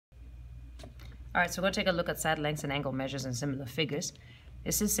All right, so we're going to take a look at side lengths and angle measures in similar figures.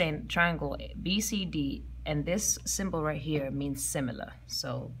 This is saying triangle BCD, and this symbol right here means similar.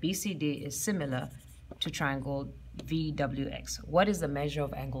 So BCD is similar to triangle VWX. What is the measure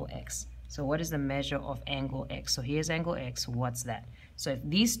of angle X? So what is the measure of angle X? So here's angle X, what's that? So if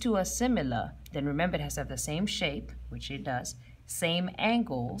these two are similar, then remember it has to have the same shape, which it does, same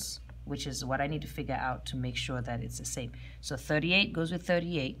angles, which is what I need to figure out to make sure that it's the same. So 38 goes with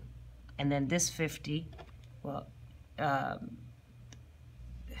 38, and then this 50, well,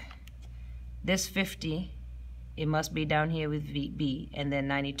 this 50, it must be down here with VB, and then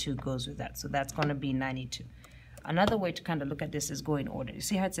 92 goes with that. So that's going to be 92. Another way to kind of look at this is go in order. You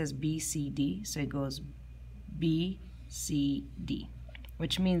see how it says BCD? So it goes BCD,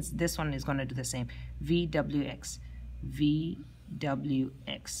 which means this one is going to do the same. VWX,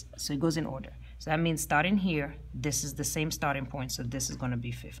 VWX. So it goes in order. So that means starting here, this is the same starting point, so this is going to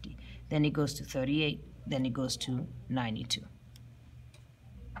be 50. Then it goes to 38, then it goes to 92.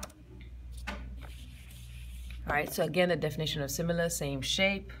 All right, so again, the definition of similar, same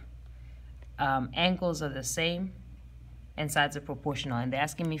shape, angles are the same, and sides are proportional, and they're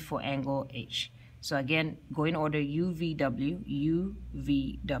asking me for angle H. So again, go in order, UVW,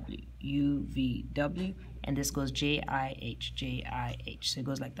 UVW, UVW, and this goes JIH, JIH. So it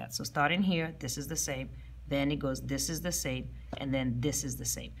goes like that. So starting here, this is the same, then it goes, this is the same, and then this is the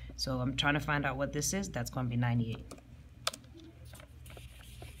same. So I'm trying to find out what this is. That's going to be 98.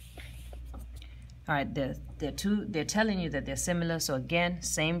 All right, they're telling you that they're similar. So again,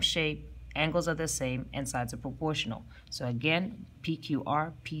 same shape, angles are the same, and sides are proportional. So again,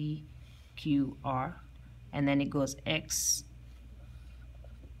 PQR, PQR, and then it goes X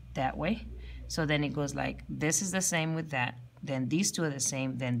that way. So then it goes like, this is the same with that, then these two are the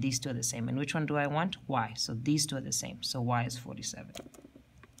same, then these two are the same. And which one do I want? Y. So these two are the same. So Y is 47.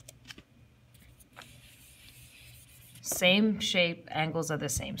 Same shape, angles are the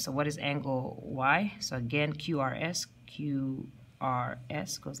same. So what is angle Y? So again, QRS,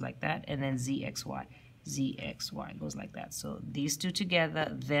 QRS goes like that, and then ZXY, ZXY goes like that. So these two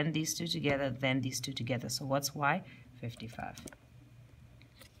together, then these two together, then these two together. So what's Y? 55.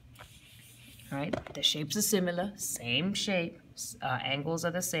 All right, the shapes are similar, same shape, angles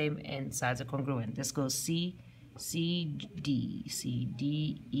are the same, and sides are congruent. This goes C, C, D, C,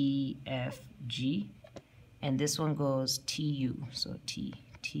 D, E, F, G. And this one goes TU, so T,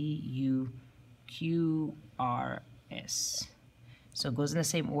 TU, Q, R, S. So it goes in the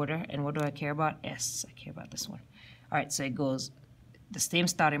same order, and what do I care about? S, I care about this one. All right, so it goes the same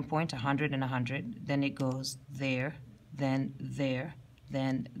starting point, 100 and 100, then it goes there, then there,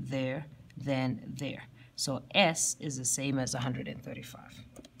 then there, then there. So S is the same as 135.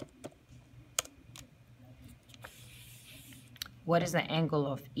 What is the angle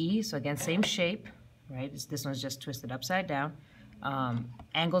of E? So again, same shape. Right, this one's just twisted upside down.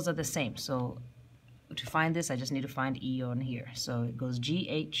 Angles are the same, so to find this, I just need to find E on here. So it goes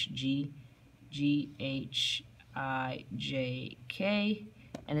GH, G, GH, I, J, K,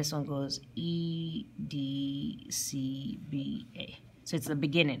 and this one goes E, D, C, B, A. So it's the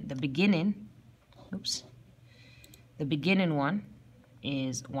beginning. The beginning one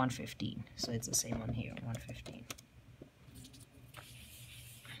is 115, so it's the same one here, 115.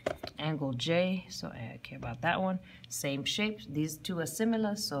 Angle J, so I care about that one. Same shape, these two are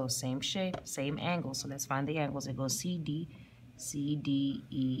similar, so same shape, same angle. So let's find the angles. It goes CD, C, D,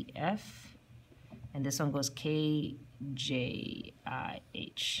 E, F, and this one goes K, J, I,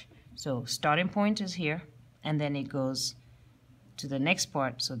 H. So starting point is here, and then it goes to the next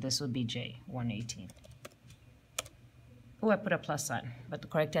part, so this would be J, 118. Oh, I put a plus sign, but the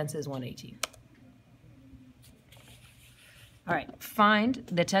correct answer is 118. All right, find,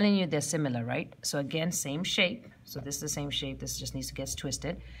 they're telling you they're similar, right? So again, same shape. So this is the same shape. This just needs to get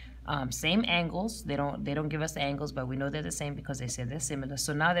twisted. Same angles. They don't give us the angles, but we know they're the same because they say they're similar.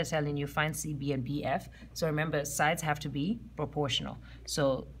 So now they're telling you find CB and BF. So remember, sides have to be proportional.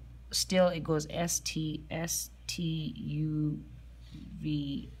 So still it goes ST, ST, U,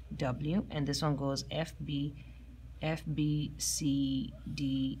 V, W, and this one goes FB, FB, C,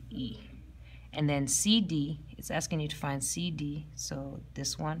 D, E. And then CD, it's asking you to find CD, so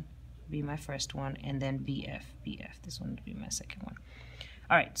this one would be my first one, and then BF, BF, this one would be my second one.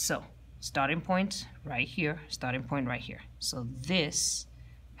 All right, so starting point right here, starting point right here. So this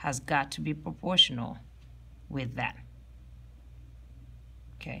has got to be proportional with that.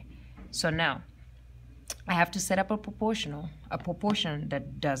 Okay, so now I have to set up a proportion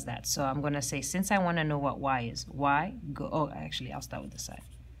that does that. So I'm gonna say, since I wanna know what Y is, Y, go, oh, actually, I'll start with this side.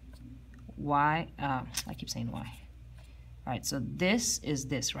 Y, I keep saying Y. All right, so this is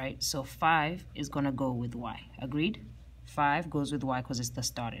this, right? So 5 is going to go with y. Agreed? 5 goes with y because it's the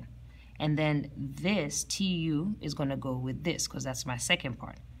starting. And then this tu is going to go with this because that's my second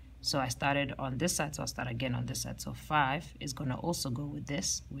part. So I started on this side, so I'll start again on this side. So 5 is going to also go with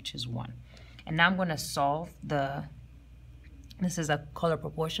this, which is 1. And now I'm going to solve this is a color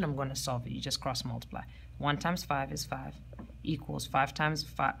proportion. I'm going to solve it. You just cross multiply. 1 times 5 is 5 equals 5 times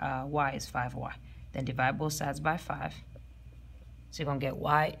y is 5y. Then divide both sides by 5. So you're going to get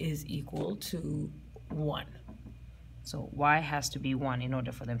y is equal to 1. So y has to be 1 in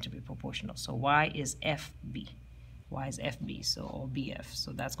order for them to be proportional. So y is FB. Y is FB, so, or BF.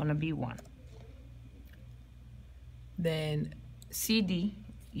 So that's going to be 1. Then CD,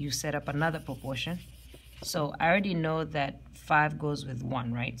 you set up another proportion. So I already know that 5 goes with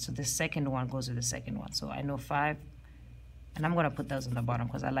 1, right? So the second one goes with the second one. So I know 5, and I'm going to put those on the bottom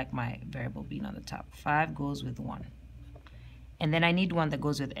because I like my variable being on the top. 5 goes with 1. And then I need one that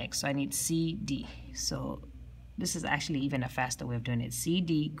goes with x, so I need CD. So this is actually even a faster way of doing it.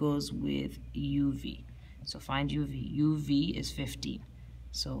 CD goes with UV. So find UV. UV is 15.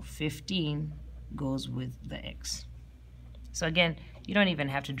 So 15 goes with the x. So again, you don't even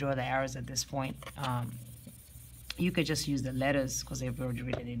have to draw the arrows at this point. You could just use the letters because they've already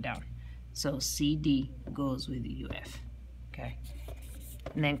written it down. So CD goes with UF. Okay.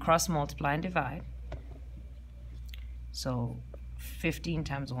 And then cross multiply and divide. So 15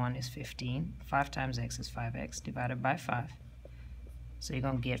 times 1 is 15. 5 times x is 5x divided by 5. So you're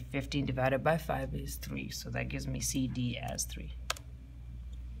going to get 15 divided by 5 is 3. So that gives me CD as 3.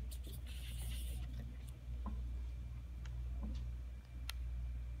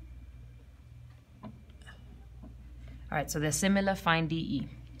 All right, so they're similar, find DE.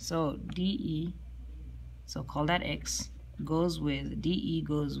 So DE, so call that x, goes with, DE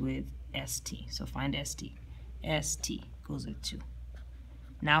goes with ST. So find ST. ST goes with 2.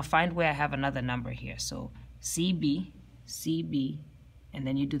 Now find where I have another number here. So CB, CB, and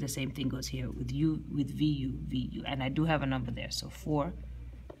then you do the same thing goes here with U, with VU, VU. And I do have a number there. So 4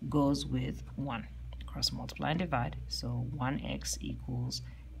 goes with 1. Cross multiply and divide. So 1x equals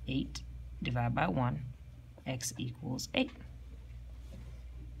 8 divided by 1. X equals 8.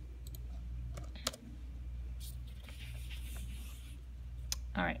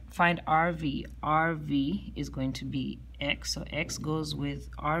 All right, find RV. RV is going to be X. So X goes with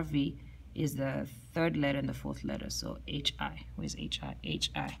RV is the third letter and the fourth letter. So HI. Where's HI?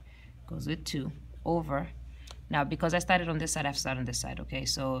 HI goes with 2 over. Now, because I started on this side, I've started on this side. Okay,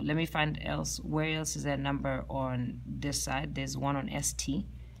 so let me find else. Where else is there a number on this side? There's one on ST.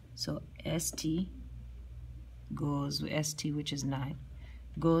 So ST goes with ST, which is 9,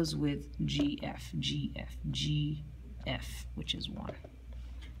 goes with GF, GF, which is 1.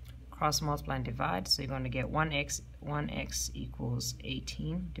 Cross multiply and divide, so you're going to get 1x equals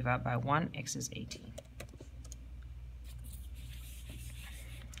 18, divide by 1, x is 18.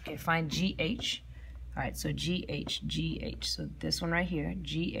 Okay, find GH. All right, so GH, so this one right here,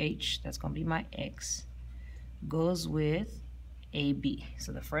 GH, that's going to be my x, goes with AB.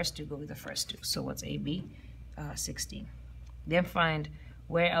 So the first two go with the first two. So what's AB? 16. Then find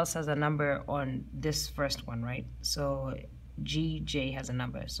where else has a number on this first one, right? So GJ has a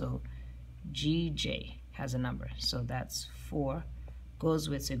number. So GJ has a number. So that's 4. Goes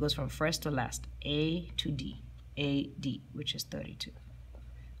with, so it goes from first to last, A to D, AD, which is 32.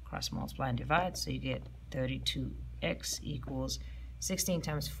 Cross multiply and divide, so you get 32x equals 16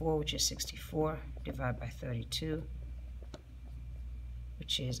 times 4, which is 64, divide by 32,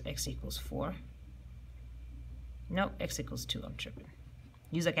 which is x equals 4. No, x equals 2, I'm tripping.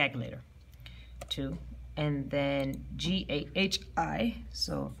 Use a calculator. 2. And then HI,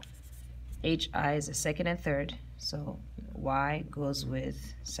 so HI is the second and third. So y goes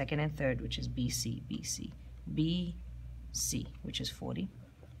with second and third, which is BC, which is 40.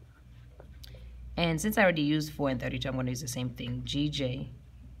 And since I already used 4 and 32, I'm going to use the same thing. GJ,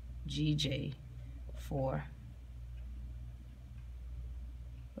 4.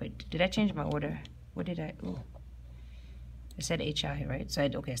 Wait, did I change my order? What did I, oh. I said HI, right? So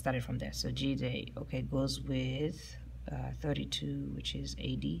I started from there. So GJ, okay, goes with 32, which is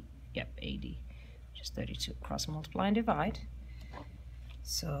AD. Yep, AD, which is 32. Cross multiply and divide.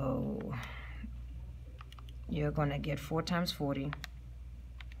 So you're going to get 4 times 40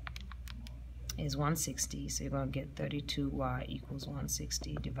 is 160. So you're going to get 32y equals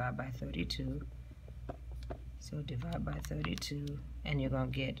 160 divided by 32. So divide by 32, and you're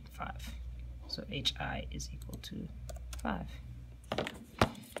going to get 5. So HI is equal to 5.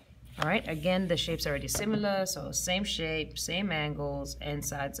 All right, again, the shape's already similar, so same shape, same angles, and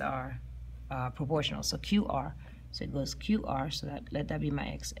sides are proportional. So QR, So it goes QR, so let that be my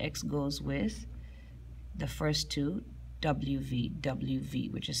X. X goes with the first two,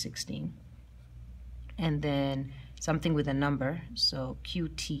 WV, which is 16. And then something with a number, so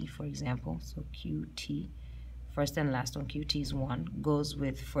QT, for example. So QT, first and last one, QT is 1, goes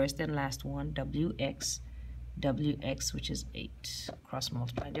with first and last one, WX, which is 8. Cross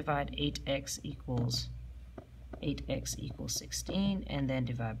multiply, divide, 8x equals 16, and then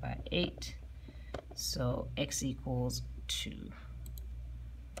divide by 8. So x equals 2.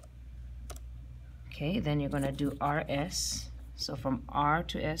 Okay, then you're going to do RS. So from R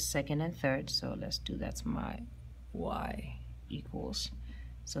to S, second and third. So let's do, that's my Y equals.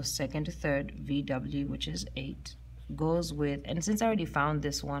 So second to third, VW, which is 8, goes with, and since I already found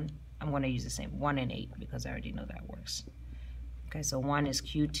this one, I'm going to use the same, 1 and 8, because I already know that works. Okay, so 1 is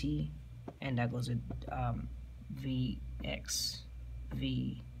QT, and that goes with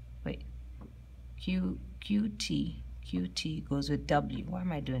QT goes with W. Why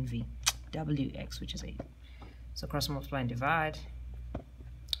am I doing V? WX, which is 8. So cross multiply and divide.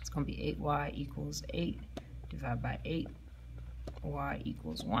 It's going to be 8y equals 8. Divide by 8. Y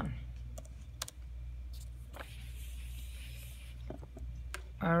equals 1.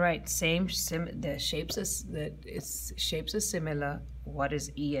 All right, the shapes are similar. What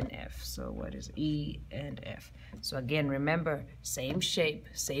is E and F? So what is E and F? So again, remember, same shape,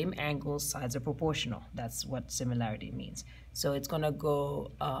 same angles, sides are proportional. That's what similarity means. So it's gonna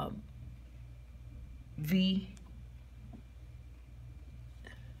go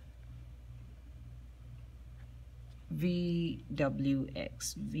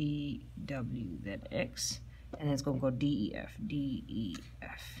VWX, then X, and then it's going to go DEF.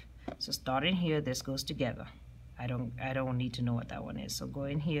 So starting here, this goes together. I don't need to know what that one is. So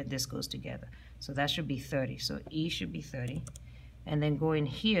going here, this goes together. So that should be 30. So E should be 30. And then going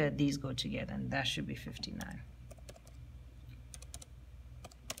here, these go together, and that should be 59.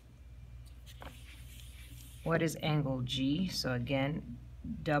 What is angle G? So again,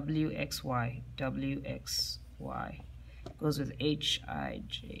 WXY goes with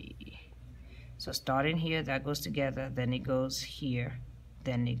HIJ. So starting here, that goes together, then it goes here,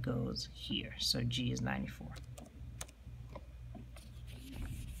 then it goes here. So G is 94.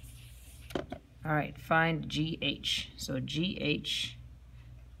 All right, find GH. So GH,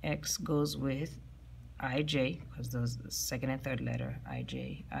 X goes with IJ, because those the second and third letter,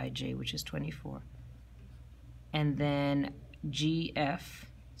 IJ, which is 24. And then GF,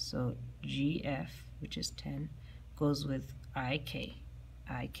 so GF, which is 10, goes with IK,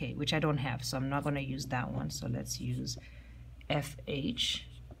 which I don't have, so I'm not going to use that one. So let's use FH,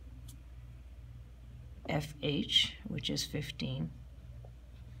 which is 15,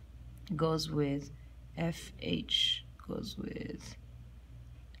 goes with FH, goes with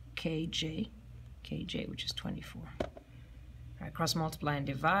KJ, which is 24. All right, cross multiply and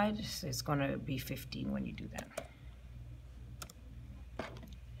divide, so it's going to be 15 when you do that.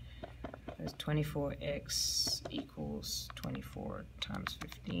 There's 24x equals 24 times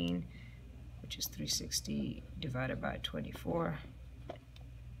 15, which is 360 divided by 24,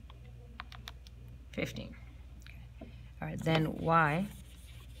 15. Okay. All right, then y,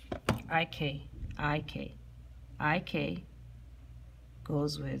 IK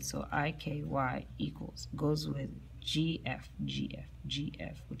goes with, so IKY equals, goes with GF,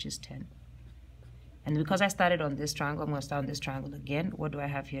 which is 10. And because I started on this triangle, I'm going to start on this triangle again. What do I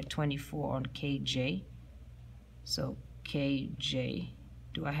have here? 24 on KJ. So KJ,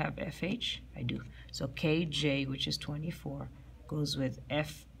 do I have FH? I do. So KJ, which is 24, goes with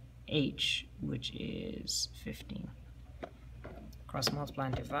FH, which is 15. Cross multiply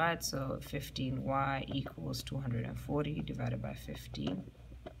and divide, so 15y equals 240 divided by 15.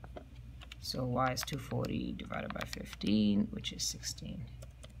 So y is 240 divided by 15, which is 16.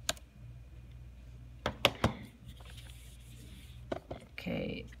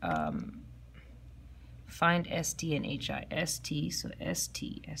 Okay, find ST and HI. ST, so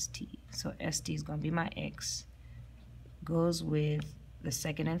ST. So ST is going to be my X. Goes with the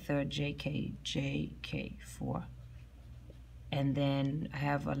second and third, JK, 4. And then I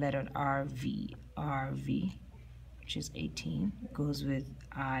have a letter RV, which is 18. Goes with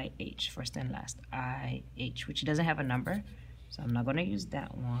IH, first and last, IH, which doesn't have a number. So I'm not going to use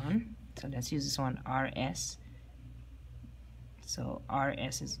that one. So let's use this one, RS. So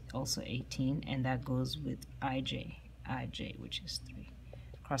RS is also 18, and that goes with IJ, which is 3.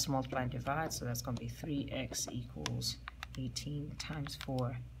 Cross multiply and divide, so that's going to be 3x equals 18 times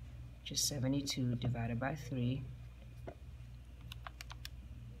 4, which is 72 divided by 3,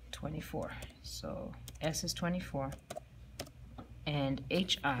 24. So S is 24, and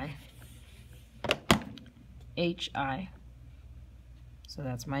HI HI, so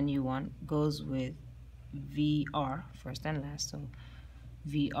that's my new one, goes with VR, first and last, so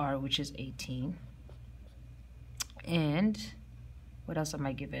VR, which is 18. And what else am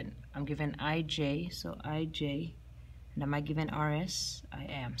I given? I'm given IJ, so IJ, and am I given RS? I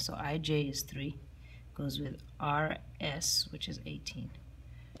am, so IJ is 3, goes with RS, which is 18.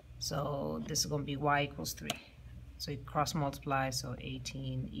 So this is going to be Y equals 3. So you cross multiply, so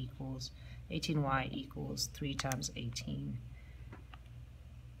 18 equals, 18Y equals 3 times 18.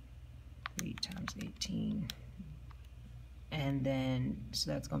 3 times 18. And then,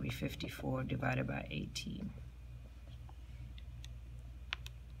 so that's going to be 54 divided by 18,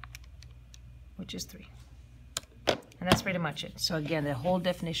 which is 3. And that's pretty much it. So again, the whole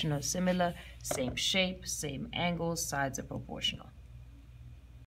definition of similar, same shape, same angles, sides are proportional.